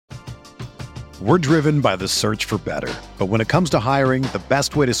We're driven by the search for better. But when it comes to hiring, the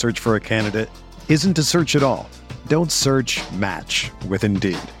best way to search for a candidate isn't to search at all. Don't search, match with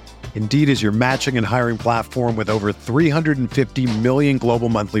Indeed. Indeed is your matching and hiring platform with over 350 million global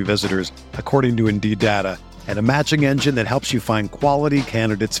monthly visitors, according to Indeed data, and a matching engine that helps you find quality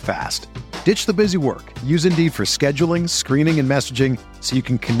candidates fast. Ditch the busy work. Use Indeed for scheduling, screening, and messaging so you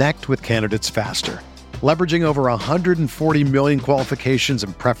can connect with candidates faster. Leveraging over 140 million qualifications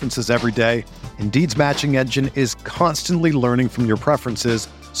and preferences every day, Indeed's matching engine is constantly learning from your preferences,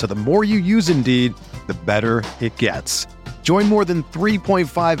 so the more you use Indeed, the better it gets. Join more than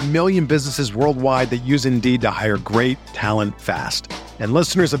 3.5 million businesses worldwide that use Indeed to hire great talent fast. And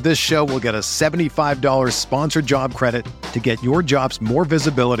listeners of this show will get a $75 sponsored job credit to get your jobs more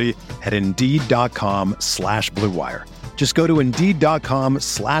visibility at Indeed.com/Blue Wire. Just go to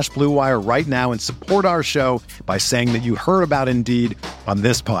Indeed.com/Blue Wire right now and support our show by saying that you heard about Indeed on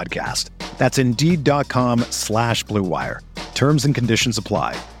this podcast. That's Indeed.com/Blue Wire. Terms and conditions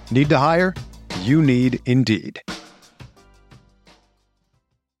apply. Need to hire? You need Indeed.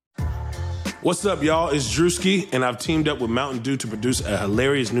 What's up, y'all? It's Drewski, and I've teamed up with Mountain Dew to produce a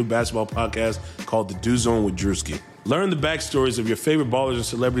hilarious new basketball podcast called The Dew Zone with Drewski. Learn the backstories of your favorite ballers and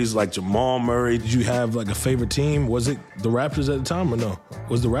celebrities like Jamal Murray. Did you have like a favorite team? Was it the Raptors at the time or no?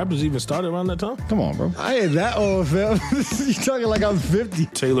 Was the Raptors even started around that time? Come on, bro. I ain't that old, fam. You talking like I'm 50.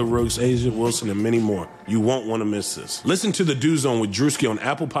 Taylor Rooks, Asia Wilson, and many more. You won't want to miss this. Listen to The Dew Zone with Drewski on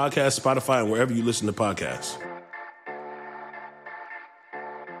Apple Podcasts, Spotify, and wherever you listen to podcasts.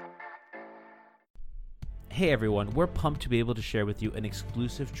 Hey everyone, we're pumped to be able to share with you an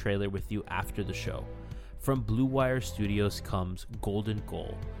exclusive trailer with you after the show. From Blue Wire Studios comes Golden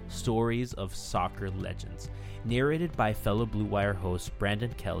Goal, Stories of Soccer Legends. Narrated by fellow Blue Wire host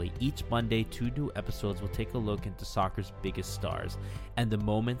Brandon Kelly, each Monday 2 new episodes will take a look into soccer's biggest stars and the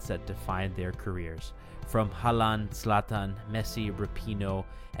moments that define their careers. From Haaland, Zlatan, Messi, Rapinoe,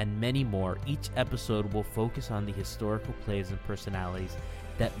 and many more, each episode will focus on the historical plays and personalities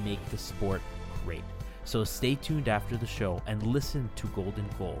that make the sport great. So stay tuned after the show and listen to Golden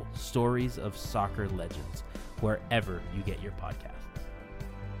Goal, Stories of Soccer Legends, wherever you get your podcasts.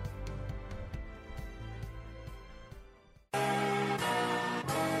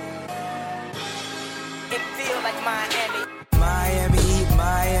 It feels like Miami. Miami,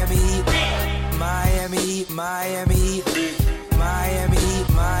 Miami, Miami, Miami, Miami, Miami,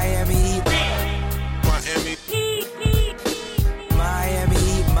 Miami,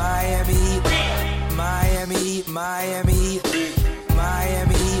 Miami, Miami. Miami, Miami,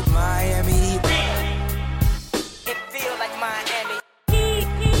 Miami, Miami. It feels like Miami.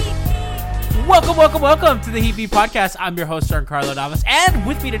 Welcome to the Heat Beat Podcast. I'm your host, Giancarlo Navas, and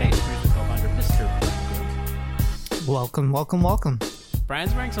with me today is producer co-founder, Mr. Welcome.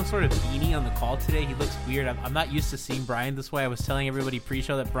 Brian's wearing some sort of beanie on the call today. He looks weird. I'm not used to seeing Brian this way. I was telling everybody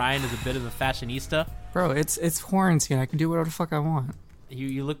pre-show that Brian is a bit of a fashionista. Bro, it's quarantine. I can do whatever the fuck I want.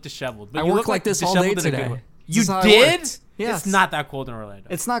 You look disheveled. But I you work look like this all day today. You did? Yes. It's not that cold in Orlando.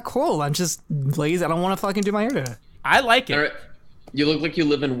 It's not cold. I'm just lazy. I don't want to fucking do my hair today. I like it. All right. You look like you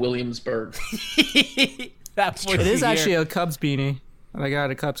live in Williamsburg. That's it is actually a Cubs beanie that I got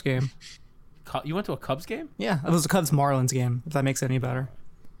at a Cubs game. You went to a Cubs game? Yeah, it was a Cubs-Marlins game, if that makes it any better.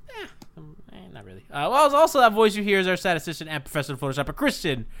 Not really. Well, also that voice you hear is our statistician and professor of Photoshopper,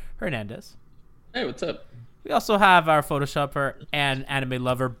 Christian Hernandez. Hey, what's up? We also have our Photoshopper and anime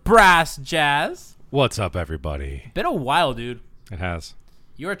lover, Brass Jazz. What's up, everybody? Been a while, dude. It has.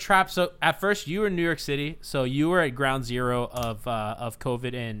 You were trapped. So at first you were in New York City, so you were at ground zero of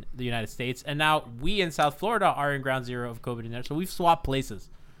COVID in the United States, and now we in South Florida are in ground zero of COVID in there. So we've swapped places,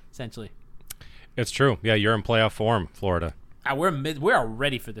 essentially. It's true. Yeah, you're in playoff form, Florida. We are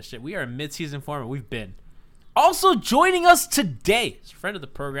ready for this shit. We are in mid-season form, and we've been. Also joining us today is a friend of the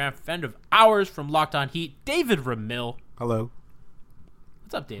program, friend of ours from Locked On Heat, David Ramil. Hello.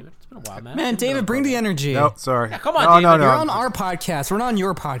 What's up, David? It's been a while, man. Man, David, bring the energy. No, sorry. Yeah, come on, David. No. You're on our podcast. We're not on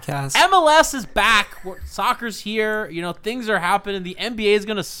your podcast. MLS is back. Soccer's here. You know, things are happening. The NBA is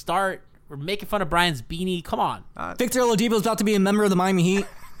going to start. We're making fun of Brian's beanie. Come on. Victor Oladipo is about to be a member of the Miami Heat.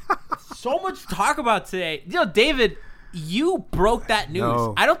 So much to talk about today. You know, David, you broke that news.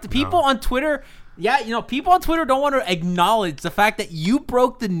 No, People on Twitter... Yeah, you know, people on Twitter don't want to acknowledge the fact that you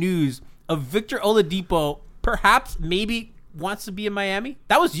broke the news of Victor Oladipo perhaps maybe wants to be in Miami.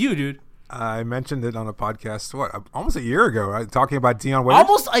 That was you, dude. I mentioned it on a podcast, almost a year ago, right? Talking about Dion Waiters.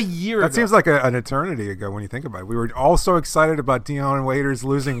 Almost a year ago. That seems like an eternity ago when you think about it. We were all so excited about Dion Waiters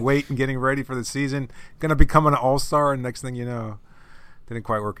losing weight and getting ready for the season, going to become an all-star, and next thing you know, didn't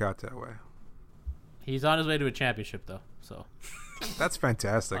quite work out that way. He's on his way to a championship, though, so... That's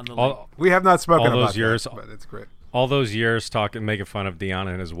fantastic. on the All, We have not spoken all those about years, that, but it's great. all those years talking, making fun of Deion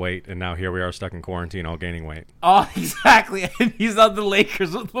and his weight, and now here we are stuck in quarantine, all gaining weight. Oh, exactly. And he's on the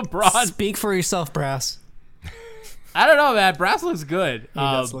Lakers with LeBron. Speak for yourself, Brass. I don't know, man. Brass looks good. He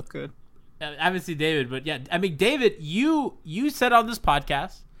does look good. I haven't seen David, but yeah, I mean, David, you said on this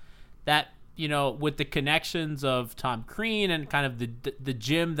podcast that, you know, with the connections of Tom Crean and kind of the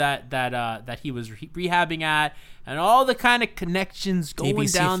gym that he was rehabbing at, and all the kind of connections going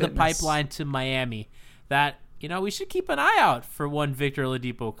ABC down Fitness. the pipeline to Miami, that, you know, we should keep an eye out for one Victor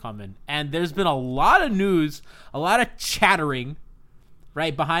Oladipo coming. And there's been a lot of news, a lot of chattering,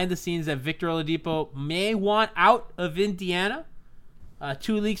 right behind the scenes that Victor Oladipo may want out of Indiana.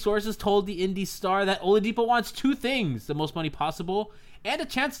 Two league sources told the Indy Star that Oladipo wants two things: the most money possible and a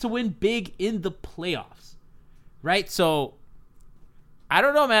chance to win big in the playoffs. Right? So, I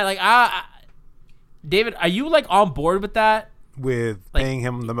don't know, man. Like, David, are you like on board with that? With Like- paying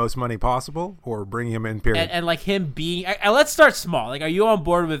him the most money possible or bringing him in, period? And like him being, let's start small. Like, are you on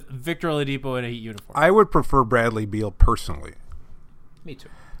board with Victor Oladipo in a Heat uniform? I would prefer Bradley Beal personally. Me too.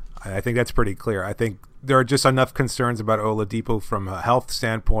 I think that's pretty clear. I think there are just enough concerns about Oladipo from a health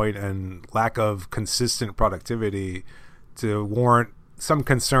standpoint and lack of consistent productivity to warrant some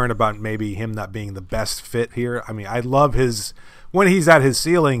concern about maybe him not being the best fit here. I mean, I love when he's at his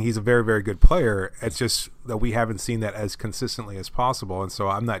ceiling, he's a very, very good player. It's just that we haven't seen that as consistently as possible. And so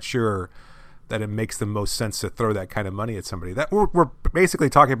I'm not sure that it makes the most sense to throw that kind of money at somebody. That we're basically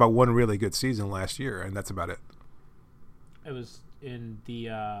talking about one really good season last year, and that's about it. It was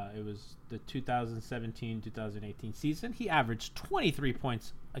the 2017-2018 season. He averaged 23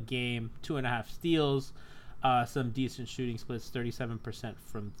 points a game, 2.5 steals, some decent shooting splits, 37%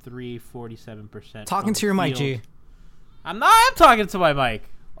 from 3, 47%. Talking to your mic, G. I'm talking to my mic.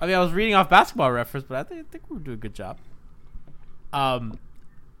 I mean, I was reading off Basketball Reference, but I think we're doing a good job. I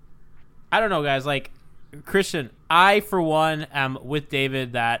don't know, guys. Like, Christian, I, for one, am with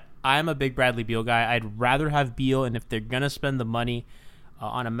David that I'm a big Bradley Beal guy. I'd rather have Beal, and if they're going to spend the money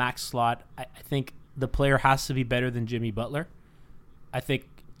on a max slot, I think the player has to be better than Jimmy Butler. I think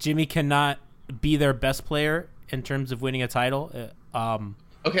Jimmy cannot be their best player in terms of winning a title.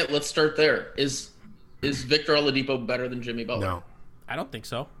 Okay, let's start there. Is Victor Oladipo better than Jimmy Butler? No. I don't think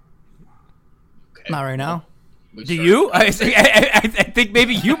so. Okay. Not right now. Do you? I think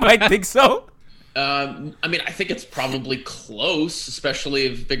maybe you might think so. I mean, I think it's probably close, especially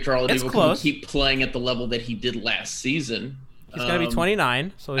if Victor It's Oladipo can close. keep playing at the level that he did last season. He's going to be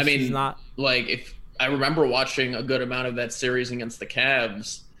 29, so I mean, he's not. Like, if I remember watching a good amount of that series against the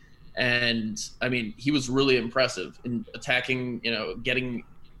Cavs, and I mean, he was really impressive in attacking, you know, getting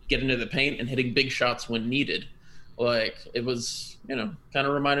into the paint and hitting big shots when needed. Like, it was, you know, kind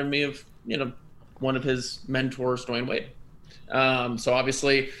of reminded me of, you know, one of his mentors, Dwayne Wade. So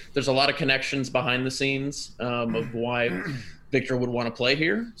obviously there's a lot of connections behind the scenes of why Victor would want to play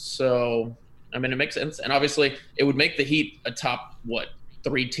here. So, I mean, it makes sense. And obviously it would make the Heat a top,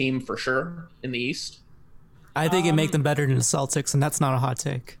 3 team for sure in the East. I think it'd make them better than the Celtics, and that's not a hot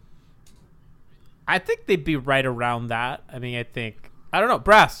take. I think they'd be right around that. I mean, I don't know.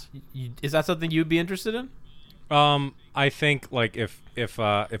 Brass, is that something you'd be interested in? I think like if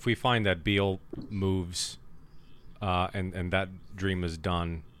we find that Beal moves, and that dream is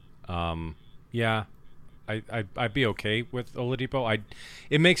done, yeah, I'd be okay with Oladipo.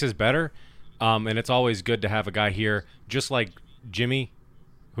 It makes us better, and it's always good to have a guy here, just like Jimmy,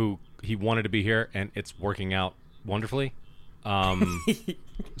 who he wanted to be here, and it's working out wonderfully.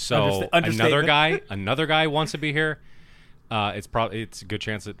 So another guy wants to be here. It's a good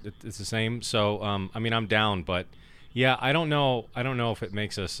chance that it's the same. So I mean, I'm down, but yeah, I don't know if it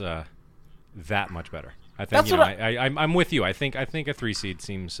makes us that much better. I think I'm with you. I think a 3 seed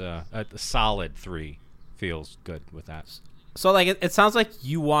seems a solid 3 feels good with that. So like it sounds like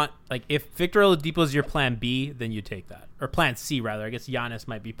you want, like, if Victor Oladipo is your plan B, then you take that, or plan C rather. I guess Giannis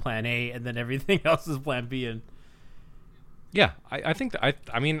might be plan A, and then everything else is plan B. And yeah, I think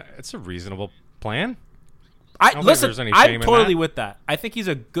I mean it's a reasonable plan. I'm in totally that. with that. I think he's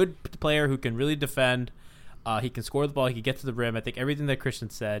a good player who can really defend. He can score the ball. He can get to the rim. I think everything that Christian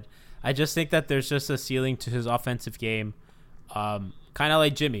said. I just think that there's just a ceiling to his offensive game, kind of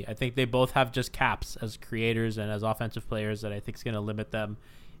like Jimmy. I think they both have just caps as creators and as offensive players that I think is going to limit them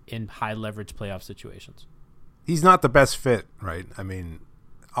in high leverage playoff situations. He's not the best fit, right? I mean,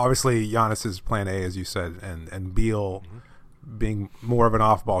 obviously Giannis is plan A, as you said, and Beal being more of an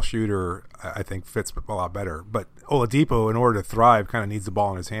off-ball shooter, I think fits a lot better. But Oladipo, in order to thrive, kind of needs the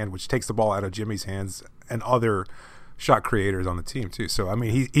ball in his hand, which takes the ball out of Jimmy's hands and other shot creators on the team too. So I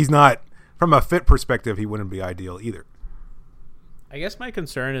mean, he's not, from a fit perspective, he wouldn't be ideal either. I guess my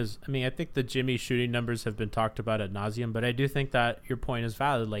concern is, I mean, I think the Jimmy shooting numbers have been talked about ad nauseum, but I do think that your point is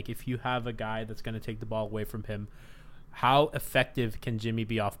valid. Like, if you have a guy that's going to take the ball away from him, how effective can Jimmy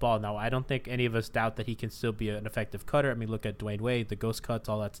be off ball? Now, I don't think any of us doubt that he can still be an effective cutter. I mean, look at Dwayne Wade, the ghost cuts,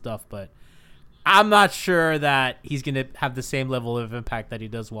 all that stuff, but I'm not sure that he's going to have the same level of impact that he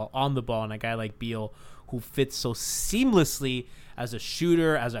does while on the ball. And a guy like Beal, who fits so seamlessly as a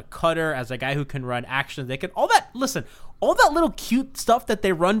shooter, as a cutter, as a guy who can run actions. They can all that little cute stuff that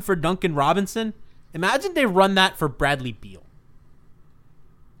they run for Duncan Robinson. Imagine they run that for Bradley Beal.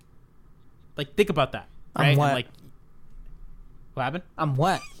 Like, think about that. Right? I'm wet. And like, what happened? I'm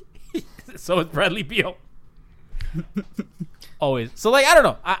wet. So is Bradley Beal. Always. So, like, I don't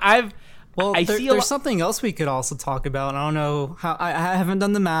know. There's something else we could also talk about. I don't know how. I haven't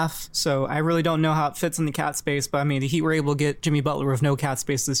done the math, so I really don't know how it fits in the cat space. But I mean, the Heat were able to get Jimmy Butler with no cat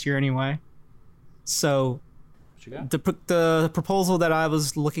space this year anyway. So the proposal that I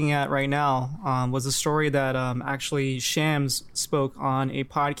was looking at right now was a story that actually Shams spoke on a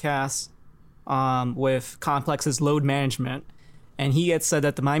podcast with Complex's Load Management, and he had said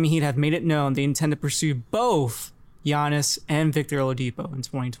that the Miami Heat have made it known they intend to pursue both Giannis and Victor Oladipo in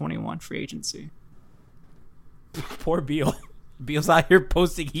 2021 free agency. Poor Beal. Beal's out here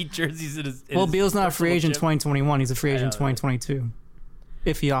posting Heat jerseys in his. Beal's not a free agent 2021. He's a free agent 2022,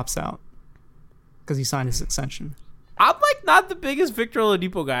 if he opts out, because he signed his extension. I'm like not the biggest Victor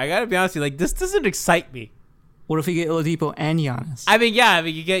Oladipo guy. I gotta be honest with you. Like, this doesn't excite me. What if you get Oladipo and Giannis? I mean,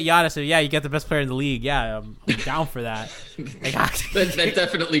 you get Giannis, and you get the best player in the league. Yeah, I'm down for that. Like, that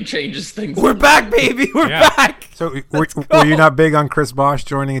definitely changes things. We're back, baby. We're back. So were you not big on Chris Bosh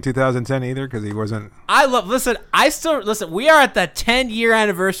joining in 2010 either? Because he wasn't. Listen. We are at that 10-year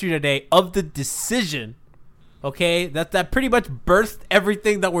anniversary today of the decision. Okay, that pretty much birthed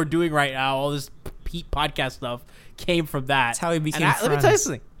everything that we're doing right now. All this Heat podcast stuff came from that. That's how we became friends. Let me tell you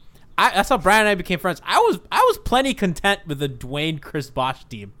something. That's how Brian and I became friends. I was plenty content with the Dwayne Chris Bosh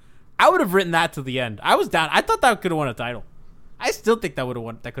team. I would have written that to the end. I was down. I thought that could have won a title. I still think that could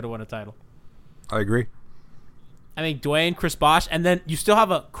have won a title. I agree. I mean, Dwayne, Chris Bosh, and then you still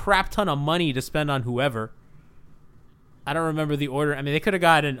have a crap ton of money to spend on whoever. I don't remember the order. I mean, they could have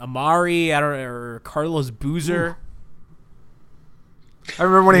gotten Amari, or Carlos Boozer. Ooh. I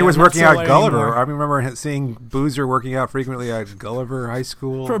remember when he was working out at Gulliver. I remember seeing Boozer working out frequently at Gulliver High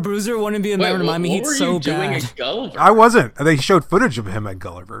School. For Boozer, wouldn't be a member of Miami Heat so bad. At Gulliver? I wasn't. They showed footage of him at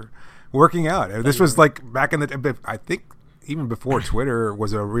Gulliver working out. This was like back in the. I think even before Twitter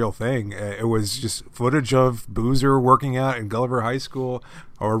was a real thing. It was just footage of Boozer working out in Gulliver High School,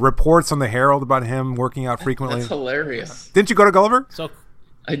 or reports on the Herald about him working out frequently. That's hilarious. Didn't you go to Gulliver?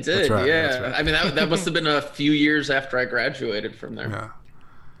 I did, that's right, yeah. That's right. I mean, that must have been a few years after I graduated from there. Yeah.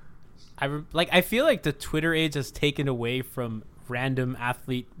 I feel like the Twitter age has taken away from random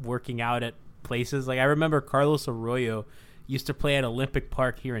athlete working out at places. Like, I remember Carlos Arroyo used to play at Olympic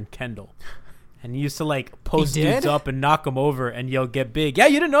Park here in Kendall, and he used to like post dudes up and knock them over and yell, "Get big!" Yeah,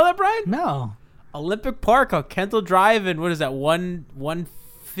 you didn't know that, Brian? No. Olympic Park on Kendall Drive, and what is that,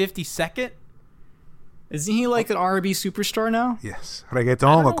 152nd? Isn't he like an R&B superstar now? Yes.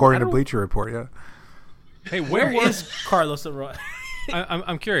 Reggaeton, according to Bleacher Report, yeah. Hey, where is Carlos Arroyo?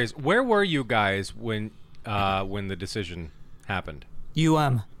 I'm curious. Where were you guys when the decision happened?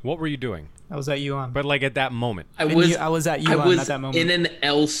 What were you doing? I was at But like at that moment. I was at at that moment. In an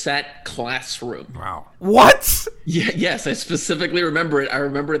LSAT classroom. Wow. What? Yeah, yes, I specifically remember it. I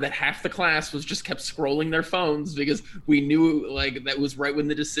remember that half the class was just kept scrolling their phones because we knew like that was right when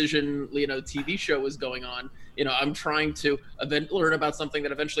the decision, TV show was going on. I'm trying to learn about something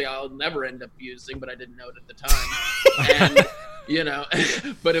that eventually I'll never end up using, but I didn't know it at the time. And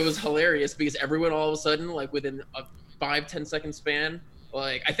but it was hilarious because everyone all of a sudden, like within a 5-10 second span,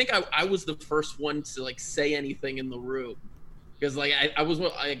 like I think I was the first one to like say anything in the room because like I was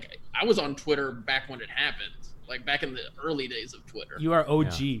on Twitter back when it happened, like back in the early days of Twitter. You are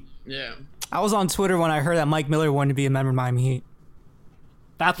OG. Yeah. I was on Twitter when I heard that Mike Miller wanted to be a member of Miami Heat.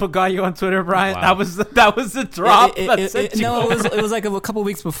 That's what got you on Twitter, Brian. Wow. That was the drop. It was like a couple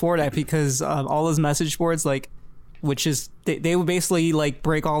weeks before that because all those message boards which is they would basically like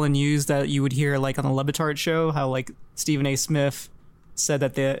break all the news that you would hear like on the Levitard show, how like Stephen A. Smith said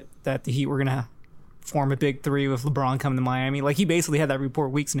that the Heat were gonna form a big three with LeBron coming to Miami. Like he basically had that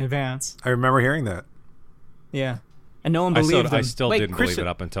report weeks in advance. I remember hearing that. Yeah, and no one believed him. I still didn't believe it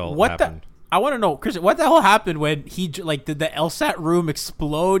up until it happened. I want to know, Christian, what the hell happened when did the LSAT room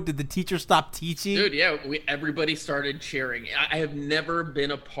explode? Did the teacher stop teaching? Dude, yeah, everybody started cheering. I have never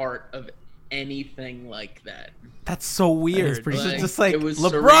been a part of anything like that. That's so weird. It just like it was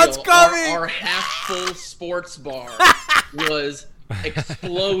LeBron's surreal. coming. Our half-full sports bar was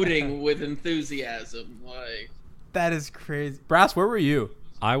exploding with enthusiasm. Like, That is crazy. Brass, where were you?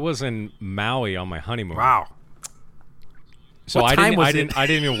 I was in Maui on my honeymoon. Wow. So What I time was didn't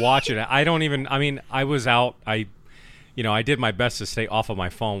even watch it. I was out. I did my best to stay off of my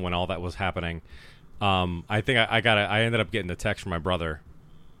phone when all that was happening. I think I ended up getting a text from my brother,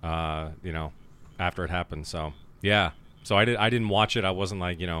 after it happened. So yeah. So I didn't watch it. I wasn't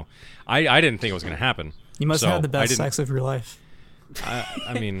like, I didn't think it was going to happen. You must have had the best sex of your life.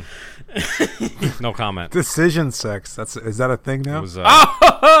 I mean, no comment. Decision sex. Is that a thing now? It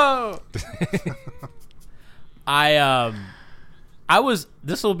was,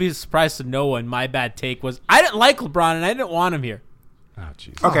 This will be a surprise to no one. My bad take was I didn't like LeBron and I didn't want him here. Oh,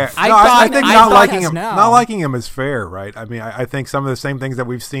 jeez. Okay, I think not liking him is fair, right? I mean, I think some of the same things that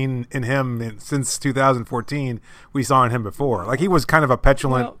we've seen in him since 2014, we saw in him before. Like, he was kind of a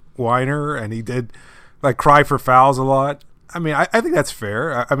petulant whiner, and he did like cry for fouls a lot. I mean, I think that's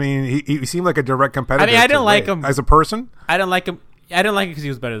fair. I mean, he seemed like a direct competitor. I mean, I didn't like him as a person. I didn't like him because he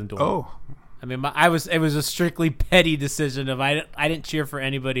was better than Dwayne. Oh. I mean, it was a strictly petty decision of I didn't cheer for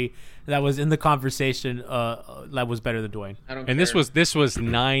anybody that was in the conversation that was better than Dwayne. I don't And care. this was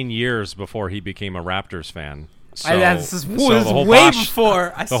 9 years before he became a Raptors fan. So, This was the whole way Bosh-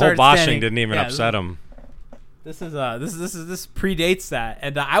 before I the whole started Boshing standing. didn't even upset him. This predates that,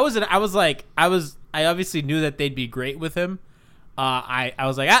 and I obviously knew that they'd be great with him. I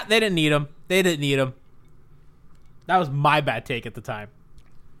was like, they didn't need him. They didn't need him. That was my bad take at the time.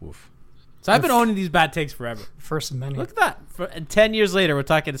 Oof. So I've been owning these bad takes forever. First of many. Look at that. And 10 years later, we're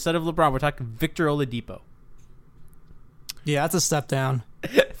talking, instead of LeBron, we're talking Victor Oladipo. Yeah, that's a step down.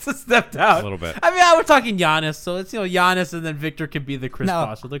 It's a step down. A little bit. I mean, we're talking Giannis, so it's Giannis, and then Victor could be the Chris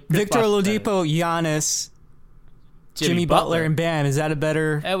Bosh. So Chris Victor Bosh is Oladipo, Giannis, Jimmy Butler, and Bam. Is that a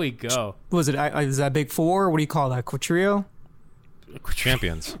better? There we go. Was it? Is that big four? What do you call that? Quadrio?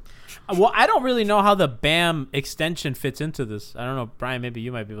 Champions. Well, I don't really know how the Bam extension fits into this. I don't know, Brian. Maybe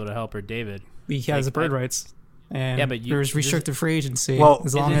you might be able to help, or David. He has the bird rights, and but there's restricted free agency. Well,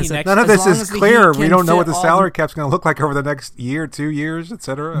 as long as none of this is clear. We don't know what the salary cap. cap's going to look like over the next year, 2 years,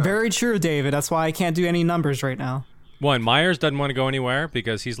 etc. Very true, David. That's why I can't do any numbers right now. Well, and Myers doesn't want to go anywhere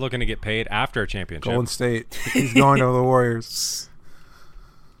because he's looking to get paid after a championship. Golden State. He's going to the Warriors.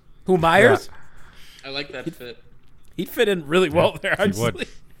 Who, Myers? I like that fit. He'd fit in really well there. Honestly.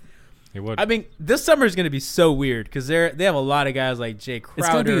 He would. I mean, this summer is going to be so weird because they have a lot of guys like Jay Crowder. It's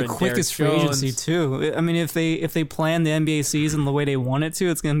going to be the and quickest Derek free Jones. agency too. I mean, if they plan the NBA season the way they want it to,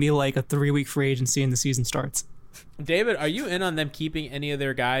 it's going to be like a 3-week free agency and the season starts. David, are you in on them keeping any of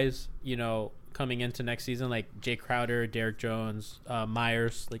their guys? Coming into next season, like Jay Crowder, Derek Jones,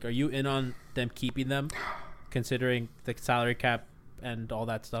 Myers. Like, are you in on them keeping them, considering the salary cap and all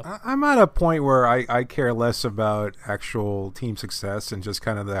that stuff? I'm at a point where I care less about actual team success and just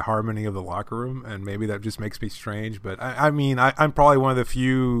kind of the harmony of the locker room, and maybe that just makes me strange. But I'm probably one of the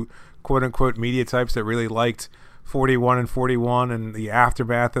few quote-unquote media types that really liked 41 and 41 and the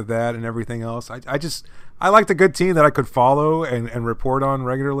aftermath of that and everything else. I liked a good team that I could follow and report on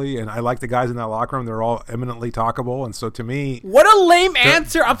regularly, and I like the guys in that locker room. They're all eminently talkable, and so to me, what a lame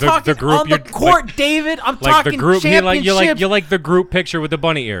answer! I'm talking on the court, David. I'm talking the group. Championship. You like the group picture with the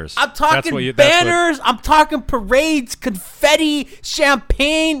bunny ears. I'm talking banners. I'm talking parades, confetti,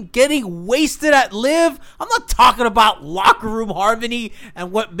 champagne, getting wasted at Live. I'm not talking about locker room harmony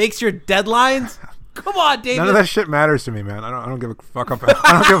and what makes your deadlines. Come on, David. None of that shit matters to me, man. I don't give a fuck about.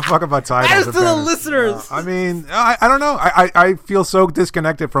 I don't give a fuck about titles. Matters to the listeners. I mean, I don't know. I feel so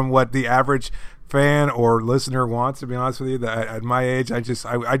disconnected from what the average fan or listener wants, to be honest with you, that at my age I just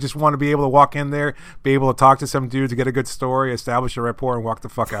want to be able to walk in there, be able to talk to some dudes, get a good story, establish a rapport, and walk the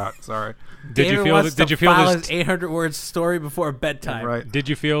fuck out. Sorry. Did you feel this 800 words story before bedtime? Right. Did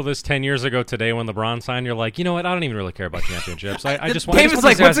you feel this 10 years ago today when LeBron signed? You're like, you know what? I don't even really care about championships. I just want. David's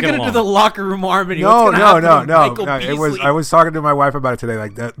like, what's it going to do to the locker room harmony? No. It was. I was talking to my wife about it today.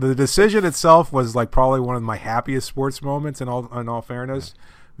 Like the decision itself was like probably one of my happiest sports moments. In all fairness.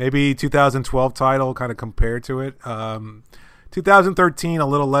 Maybe 2012 title kind of compared to it. 2013 a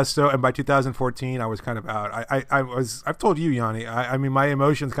little less so, and by 2014 I was kind of out. I've told you, Yanni. I mean, my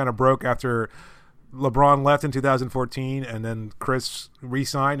emotions kind of broke after LeBron left in 2014, and then Chris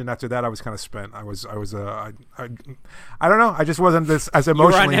re-signed, and after that I was kind of spent. I don't know. I just wasn't as emotionally. You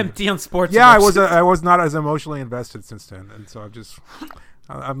were on empty on sports. Yeah, emotions. I was not as emotionally invested since then, and so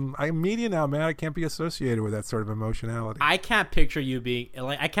I'm media now, man. I can't be associated with that sort of emotionality. I can't picture you being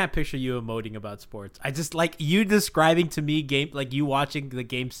like. I can't picture you emoting about sports. I just like you describing to me you watching the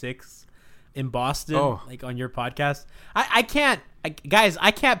Game 6 in Boston, like on your podcast. I can't Guys,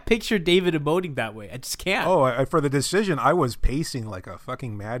 I can't picture David emoting that way. I just can't. Oh, for the decision, I was pacing like a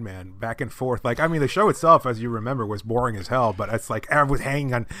fucking madman back and forth. Like, I mean, the show itself, as you remember, was boring as hell, but it's like I was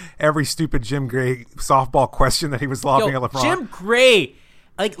hanging on every stupid Jim Gray softball question that he was lobbing at LeBron. Jim Gray,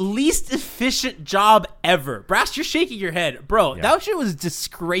 like, least efficient job ever. Brass, you're shaking your head. Bro, that shit was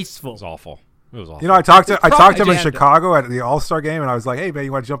disgraceful. It was awful. It was awful. You know, I talked to him in Chicago at the All-Star game, and I was like, hey, man,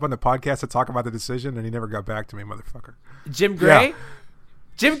 you want to jump on the podcast to talk about the decision? And he never got back to me, motherfucker. Jim Gray? Yeah.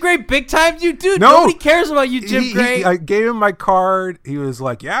 Jim Gray big time you, dude. No, nobody cares about you, Jim Gray. I gave him my card. He was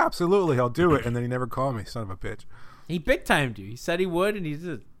like, yeah, absolutely, he'll do it. And then he never called me, son of a bitch. He big timed you. He said he would, and he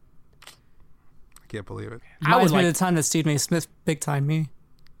did. I can't believe it. I was the time that Stephen A. Smith big timed me.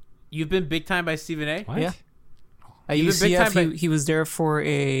 You've been big time by Stephen A? What? Yeah. At UCF, he was there for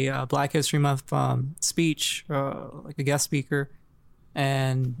a Black History Month speech, like a guest speaker.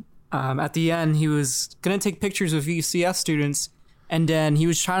 And at the end, he was going to take pictures of UCF students. And then he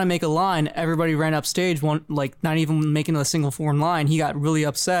was trying to make a line. Everybody ran up stage, not even making a single form line. He got really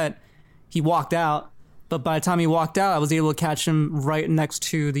upset. He walked out. But by the time he walked out, I was able to catch him right next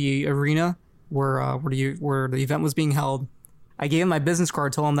to the arena where the event was being held. I gave him my business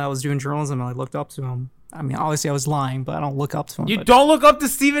card, told him that I was doing journalism, and I looked up to him. I mean, obviously I was lying, but I don't look up to him. You don't look up to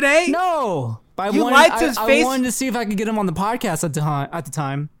Stephen A? No. But you lied to his face? I wanted to see if I could get him on the podcast at the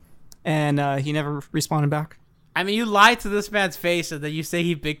time, and he never responded back. I mean, you lied to this man's face, and then you say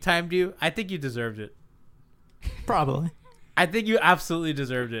he big-timed you? I think you deserved it. Probably. I think you absolutely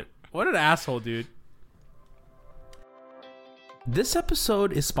deserved it. What an asshole, dude. This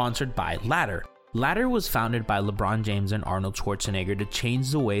episode is sponsored by Ladder. Ladder was founded by LeBron James and Arnold Schwarzenegger to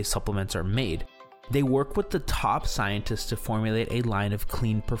change the way supplements are made. They work with the top scientists to formulate a line of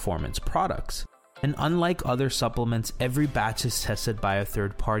clean performance products. And unlike other supplements, every batch is tested by a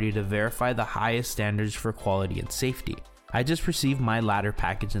third party to verify the highest standards for quality and safety. I just received my Ladder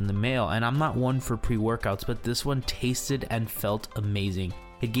package in the mail, and I'm not one for pre-workouts, but this one tasted and felt amazing.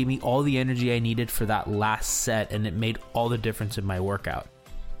 It gave me all the energy I needed for that last set, and it made all the difference in my workout.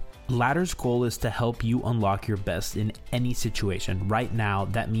 Ladder's goal is to help you unlock your best in any situation. Right now,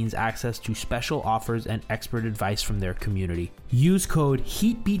 that means access to special offers and expert advice from their community. Use code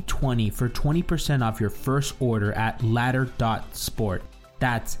HEATBEAT20 for 20% off your first order at ladder.sport.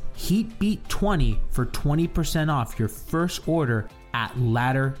 That's HEATBEAT20 for 20% off your first order at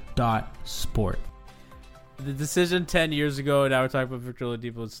ladder.sport. The decision 10 years ago, now we're talking about Victor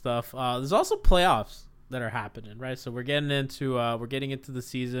Oladipo and stuff. There's also playoffs that are happening, right? So we're getting into the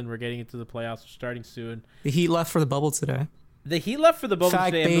season. We're getting into the playoffs. We're starting soon. The Heat left for the bubble today. The Heat left for the bubble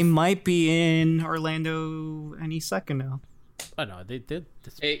today. In fact, they might be in Orlando any second now. Oh, no, they did.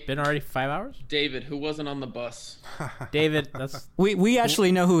 It's been already 5 hours? David, who wasn't on the bus? David, that's... We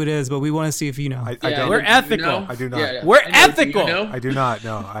actually know who it is, but we want to see if you know. I don't. We're ethical. You know? I do not. Yeah. We're ethical. Do you know? I do not.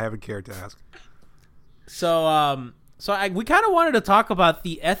 No, I haven't cared to ask. So, we kind of wanted to talk about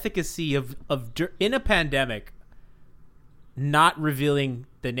the efficacy of in a pandemic, not revealing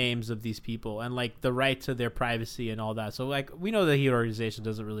the names of these people and like the right to their privacy and all that. So, like, we know the Heat organization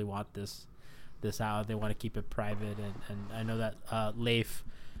doesn't really want this out. They want to keep it private, and I know that Leif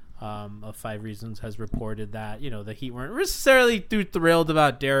of 5 Reasons has reported that the Heat weren't necessarily too thrilled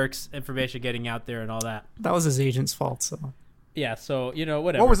about Derek's information getting out there and all that. That was his agent's fault. So. Yeah, so,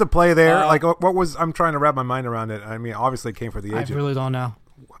 whatever. What was the play there? I'm trying to wrap my mind around it. I mean, obviously it came for the agent. I really don't know.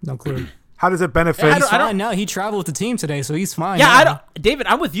 No clue. How does it benefit? He's fine now. He traveled with the team today, so he's fine. Yeah, David,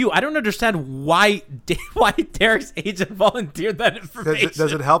 I'm with you. I don't understand why Derek's agent volunteered that information.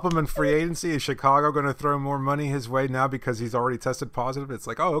 Does it help him in free agency? Is Chicago going to throw more money his way now because he's already tested positive? It's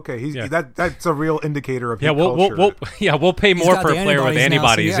like, oh, okay, that's a real indicator of culture. We'll pay more for a player with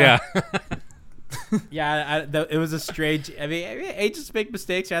antibodies. Now, so yeah, it was a strange. I mean, agents make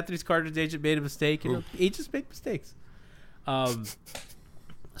mistakes. Anthony Carter's agent made a mistake. Agents make mistakes.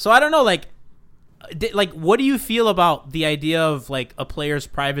 So I don't know, like, what do you feel about the idea of like a player's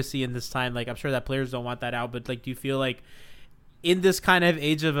privacy in this time? Like, I'm sure that players don't want that out, but like, do you feel like in this kind of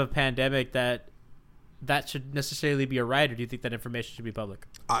age of a pandemic that should necessarily be a right, or do you think that information should be public?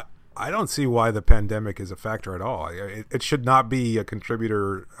 I don't see why the pandemic is a factor at all. It should not be a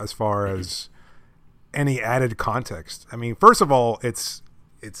contributor as far as any added context. I mean, first of all, it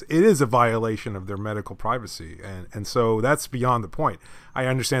is a violation of their medical privacy, and so that's beyond the point. I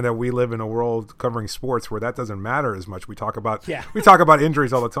understand that we live in a world covering sports where that doesn't matter as much. We talk about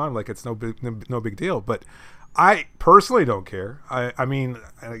injuries all the time, like it's no big deal. But I personally don't care. I mean,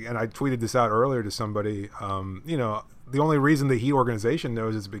 and I tweeted this out earlier to somebody. the only reason the Heat organization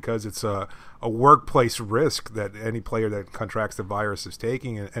knows is because it's a workplace risk that any player that contracts the virus is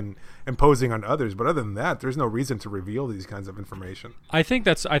taking and imposing on others. But other than that, there's no reason to reveal these kinds of information. I think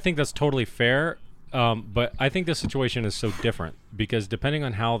that's totally fair. But I think the situation is so different because depending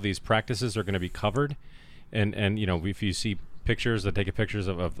on how these practices are going to be covered, and if you see pictures that take pictures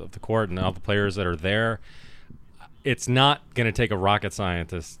of the court and all the players that are there, it's not going to take a rocket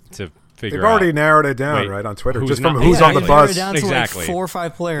scientist to figure out. They've already narrowed it down, right, on Twitter, just from who's on the bus. Down to like 4 or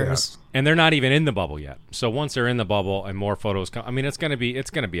 5 players. Yeah. And they're not even in the bubble yet. So once they're in the bubble and more photos come, I mean, it's going to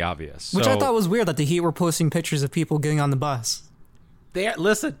be obvious. Which I thought was weird that the Heat were posting pictures of people getting on the bus.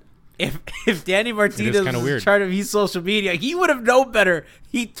 Listen. If Danny Martinez was in charge of Heat social media, he would have known better.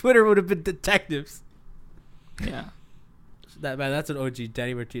 Twitter would have been detectives. Yeah. That's an OG,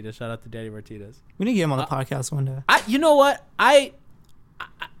 Danny Martinez. Shout out to Danny Martinez. We need to get him on the podcast one day. You know what? I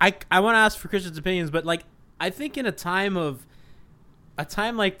want to ask for Christian's opinions, but like I think in a time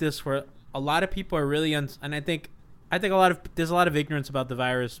like this where a lot of people are really and I think there's a lot of ignorance about the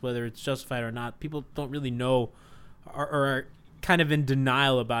virus, whether it's justified or not. People don't really know or are kind of in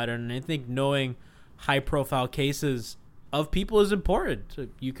denial about it, and I think knowing high-profile cases of people is important. So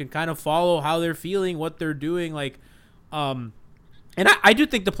you can kind of follow how they're feeling, what they're doing, like, and I do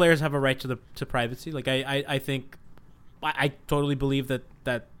think the players have a right to privacy. Like I think I totally believe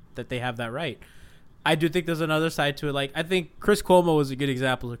that they have that right. I do think there's another side to it. Like I think Chris Cuomo was a good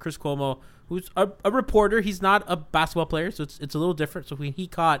example. So Chris Cuomo, who's a reporter, he's not a basketball player, so it's a little different. So when he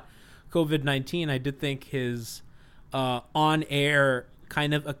caught COVID-19, I did think his on-air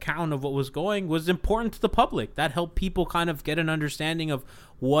kind of account of what was important to the public. That helped people kind of get an understanding of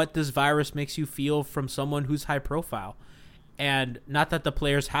what this virus makes you feel from someone who's high profile. And not that the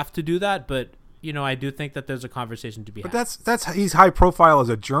players have to do that, but I do think that there's a conversation to be had. But that's he's high profile as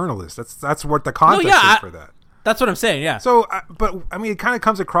a journalist. That's what the context is for that. That's what I'm saying, yeah. So, but I mean, it kind of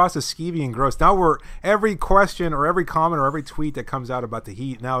comes across as skeevy and gross. Now every question or every comment or every tweet that comes out about the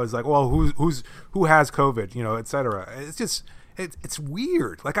Heat now is like, well, who has COVID, et cetera. It's just it's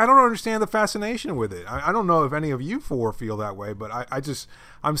weird. Like I don't understand the fascination with it. I don't know if any of you four feel that way, but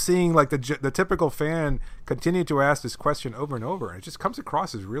I'm seeing like the typical fan continue to ask this question over and over, and it just comes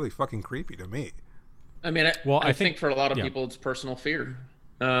across as really fucking creepy to me. I mean, I think for a lot of people it's personal fear,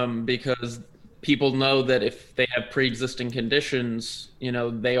 because people know that if they have pre-existing conditions,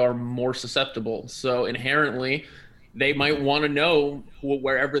 they are more susceptible. So inherently, they might want to know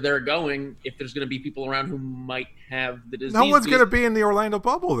wherever they're going if there's going to be people around who might have the disease. No one's going to be in the Orlando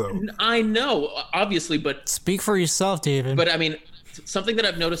bubble, though. I know, obviously, but... Speak for yourself, David. But, I mean, something that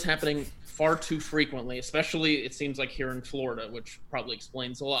I've noticed happening far too frequently, especially it seems like here in Florida, which probably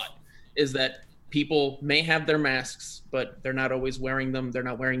explains a lot, is that people may have their masks, but they're not always wearing them. They're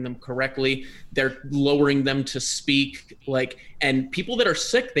not wearing them correctly. They're lowering them to speak. And people that are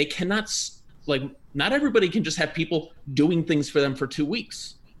sick, they cannot, not everybody can just have people doing things for them for 2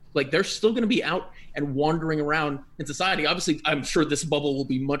 weeks. Like they're still going to be out and wandering around in society. Obviously, I'm sure this bubble will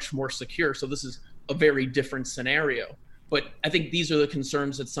be much more secure. So this is a very different scenario. But I think these are the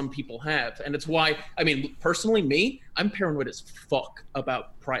concerns that some people have. And it's why, I mean, personally, I'm paranoid as fuck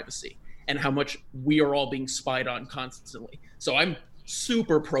about privacy and how much we are all being spied on constantly. So I'm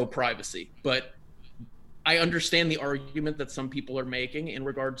super pro privacy, but I understand the argument that some people are making in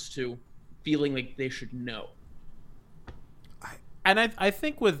regards to feeling like they should know. And I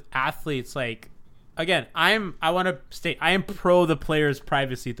think with athletes, like, again, I want to state, I am pro the players'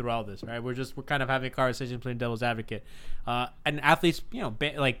 privacy through all this, right? We're kind of having a conversation playing devil's advocate. And athletes,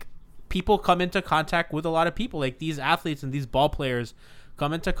 like people come into contact with a lot of people. Like these athletes and these ball players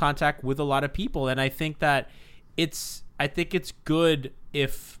come into contact with a lot of people. And I think that it's good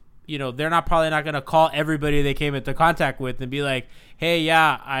if, they're probably not going to call everybody they came into contact with and be like, hey,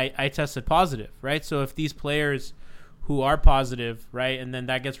 yeah, I tested positive, right? So if these players who are positive, right, and then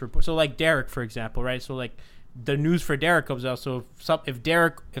that gets reported. So like Derek, for example, right? So like the news for Derek comes out. So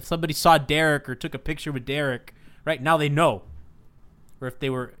if somebody saw Derek or took a picture with Derek, right, now they know. Or if they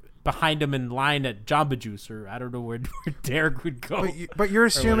were behind him in line at Jamba Juice, or I don't know where Derek would go. But you're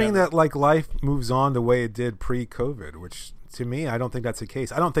assuming that like life moves on the way it did pre-COVID, which to me, I don't think that's the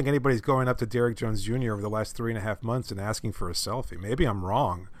case. I don't think anybody's going up to Derek Jones Jr. over the last 3.5 months and asking for a selfie. Maybe I'm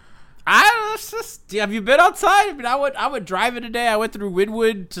wrong. Have you been outside? I mean, I would drive it today. I went through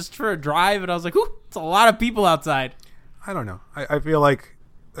Wynwood just for a drive, and I was like, ooh, it's a lot of people outside. I don't know. I feel like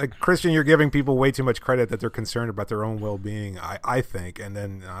Christian, you're giving people way too much credit that they're concerned about their own well-being. I think, and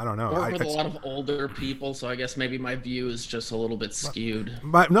then I don't know. I work with a lot of older people, so I guess maybe my view is just a little bit skewed.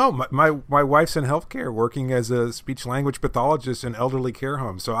 My wife's in healthcare, working as a speech language pathologist in elderly care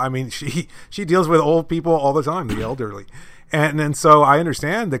homes. So I mean, she deals with old people all the time, the elderly. And so I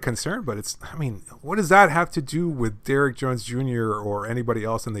understand the concern, but what does that have to do with Derek Jones Jr. or anybody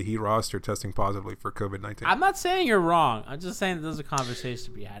else in the Heat roster testing positively for COVID-19? I'm not saying you're wrong. I'm just saying that there's a conversation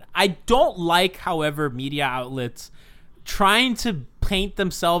to be had. I don't like, however, media outlets trying to paint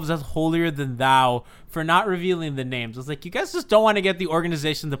themselves as holier than thou for not revealing the names. It's like, you guys just don't want to get the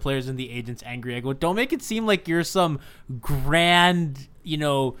organization, the players, and the agents angry. I go, don't make it seem like you're some grand,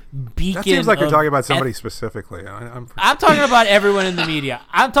 beacon. That seems like you're talking about somebody specifically. I'm talking about everyone in the media.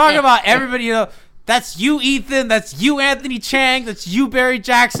 I'm talking about everybody, That's you, Ethan. That's you, Anthony Chang. That's you, Barry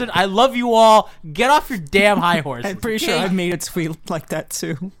Jackson. I love you all. Get off your damn high horse. I'm pretty sure I've made a tweet like that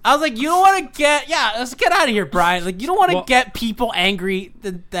too. I was like, you don't want to let's get out of here, Brian. Like, you don't want to get people angry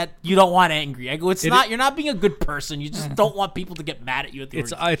that you don't want angry. I go, you're not being a good person. You just don't want people to get mad at you.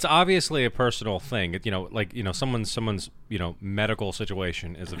 It's obviously a personal thing. Someone's medical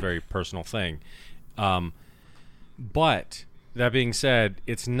situation is a very personal thing. But that being said,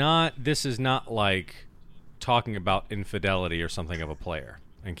 this is not like talking about infidelity or something of a player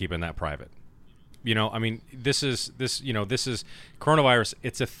and keeping that private. This is coronavirus.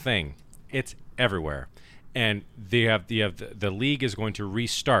 It's a thing. It's everywhere. And the league is going to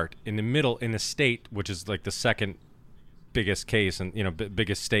restart in the state, which is like the second biggest case and,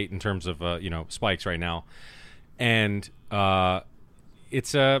 biggest state in terms of, spikes right now. And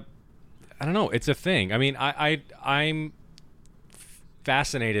it's a thing. I mean, I'm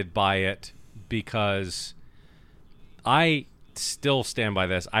fascinated by it because I still stand by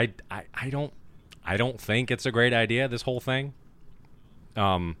this. I don't think it's a great idea, this whole thing.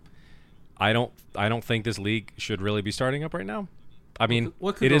 I don't think this league should really be starting up right now. I mean,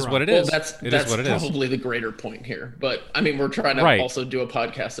 it is what it is. That's probably the greater point here. But I mean, we're trying to also do a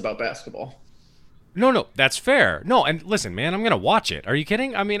podcast about basketball. No, that's fair. No, and listen, man, I'm gonna watch it. Are you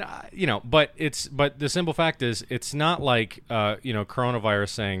kidding? I mean, but the simple fact is, it's not like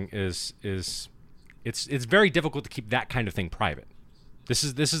coronavirus thing is it's very difficult to keep that kind of thing private. This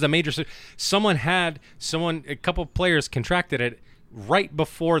is a major. A couple of players contracted it right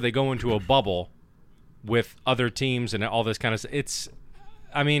before they go into a bubble with other teams and all this kind of stuff.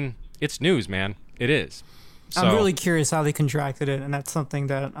 It's news, man. It is. So, I'm really curious how they contracted it, and that's something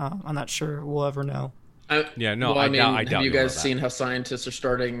that I'm not sure we'll ever know. I doubt. Have you guys seen how scientists are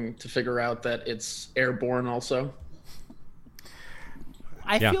starting to figure out that it's airborne also?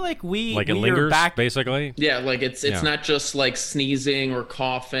 I feel like it lingers, back basically. Yeah, like it's not just like sneezing or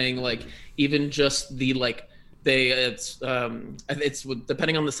coughing, like even just the it's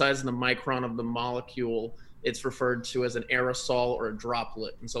depending on the size of the micron of the molecule, it's referred to as an aerosol or a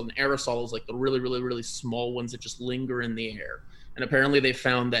droplet. And so an aerosol is like the really, really, really small ones that just linger in the air. And apparently they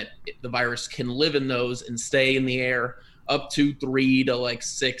found that the virus can live in those and stay in the air up to 3 to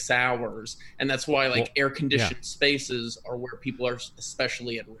 6 hours. And that's why air-conditioned spaces are where people are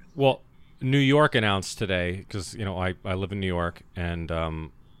especially at risk. Well, New York announced today, because, I live in New York, and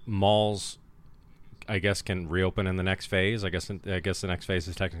malls, I guess, can reopen in the next phase. I guess the next phase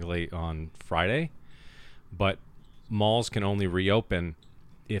is technically on Friday. But malls can only reopen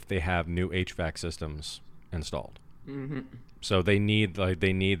if they have new HVAC systems installed. Mm-hmm. So they need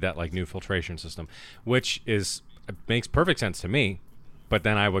that new filtration system, which makes perfect sense to me. But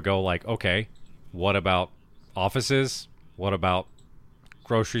then I would go okay, what about offices? What about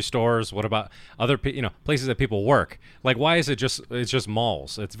grocery stores? What about other places that people work? Why is it's just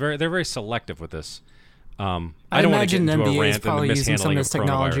malls? They're very selective with this. I don't want to get into a rant and the mishandling of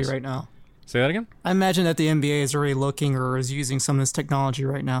technology right now. Say that again? I imagine that the NBA is already looking or is using some of this technology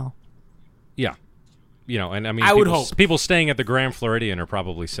right now. Yeah. And I mean, I would hope people staying at the Grand Floridian are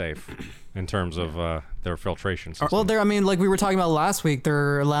probably safe in terms of their filtration system. Well, like we were talking about last week,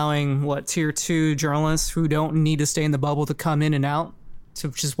 they're allowing tier 2 journalists who don't need to stay in the bubble to come in and out to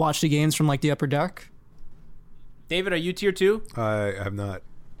just watch the games from the upper deck. David, are you tier 2? I have not.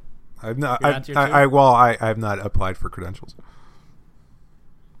 I've not. I have not applied for credentials.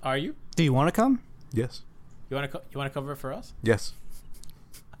 Are you? Do you want to come? Yes. You want to cover it for us? Yes.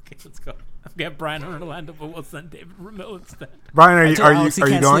 Okay, let's go. I've got Brian or Orlando, but we'll send David Ramil instead. Brian, are you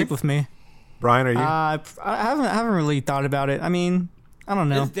can't going? Sleep with me. Brian, are you? I haven't really thought about it. I mean, I don't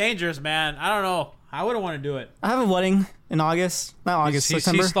know. It's dangerous, man. I don't know. I wouldn't want to do it. I have a wedding in August. Not August,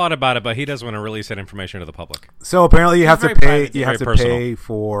 September. He's thought about it, but he doesn't want to release that information to the public. So apparently, you have to pay. You have to pay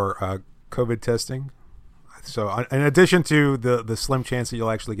for COVID testing. So in addition to the slim chance that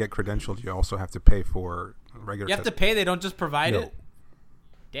you'll actually get credentialed, you also have to pay for regular. You have to pay. They don't just provide it.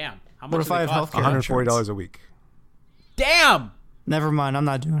 Damn. How much? What if I have healthcare? $140 a week. Damn. Never mind. I'm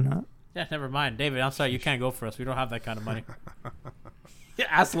not doing that. Yeah, never mind, David. I'm sorry, you can't go for us. We don't have that kind of money.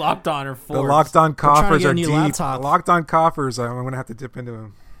 Ask Locked On or Forbes. The Locked On coffers are deep. Laptop. The Locked On coffers. I'm going to have to dip into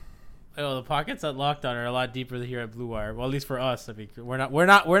them. Oh, the pockets at Locked On are a lot deeper than here at Blue Wire. Well, at least for us. I mean, we're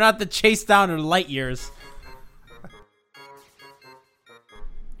not the chase down or light years.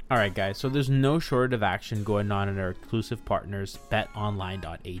 All right, guys. So there's no shortage of action going on in our exclusive partners,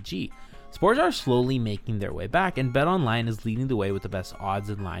 BetOnline.ag. Sports are slowly making their way back, and BetOnline is leading the way with the best odds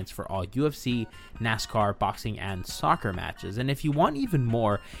and lines for all UFC, NASCAR, boxing, and soccer matches. And if you want even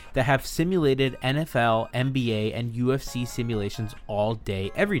more, they have simulated NFL, NBA, and UFC simulations all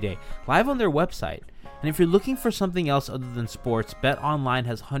day, every day, live on their website. And if you're looking for something else other than sports, BetOnline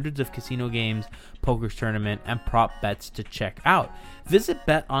has hundreds of casino games, poker tournament, and prop bets to check out. Visit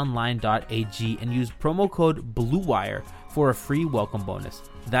betonline.ag and use promo code BLUEWIRE for a free welcome bonus.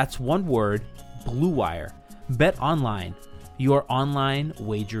 That's one word, BLUEWIRE. BetOnline, your online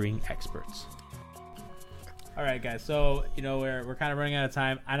wagering experts. All right, guys. So, we're kind of running out of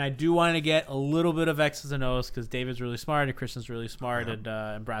time, and I do want to get a little bit of X's and O's because David's really smart, and Christian's really smart,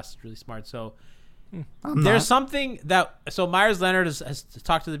 and Brass is really smart. So, there's something that Myers Leonard has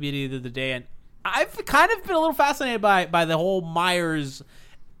talked to the media the other day, and I've kind of been a little fascinated by the whole Myers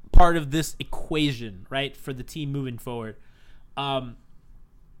part of this equation, right, for the team moving forward.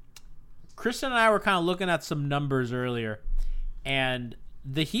 Christian and I were kind of looking at some numbers earlier, and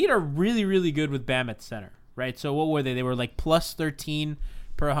the Heat are really, really good with Bam at center, right? So what were they? They were like plus 13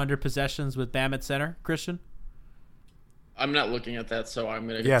 per 100 possessions with Bam at center, Christian? I'm not looking at that, so I'm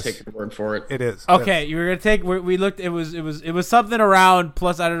going to take your word for it. It is. Okay, you were going to take. We looked. It was something around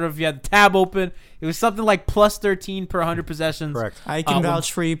plus. I don't know if you had the tab open. It was something like plus 13 per 100 possessions. Correct. I can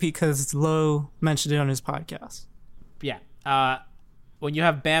vouch for you because Lowe mentioned it on his podcast. Yeah. When you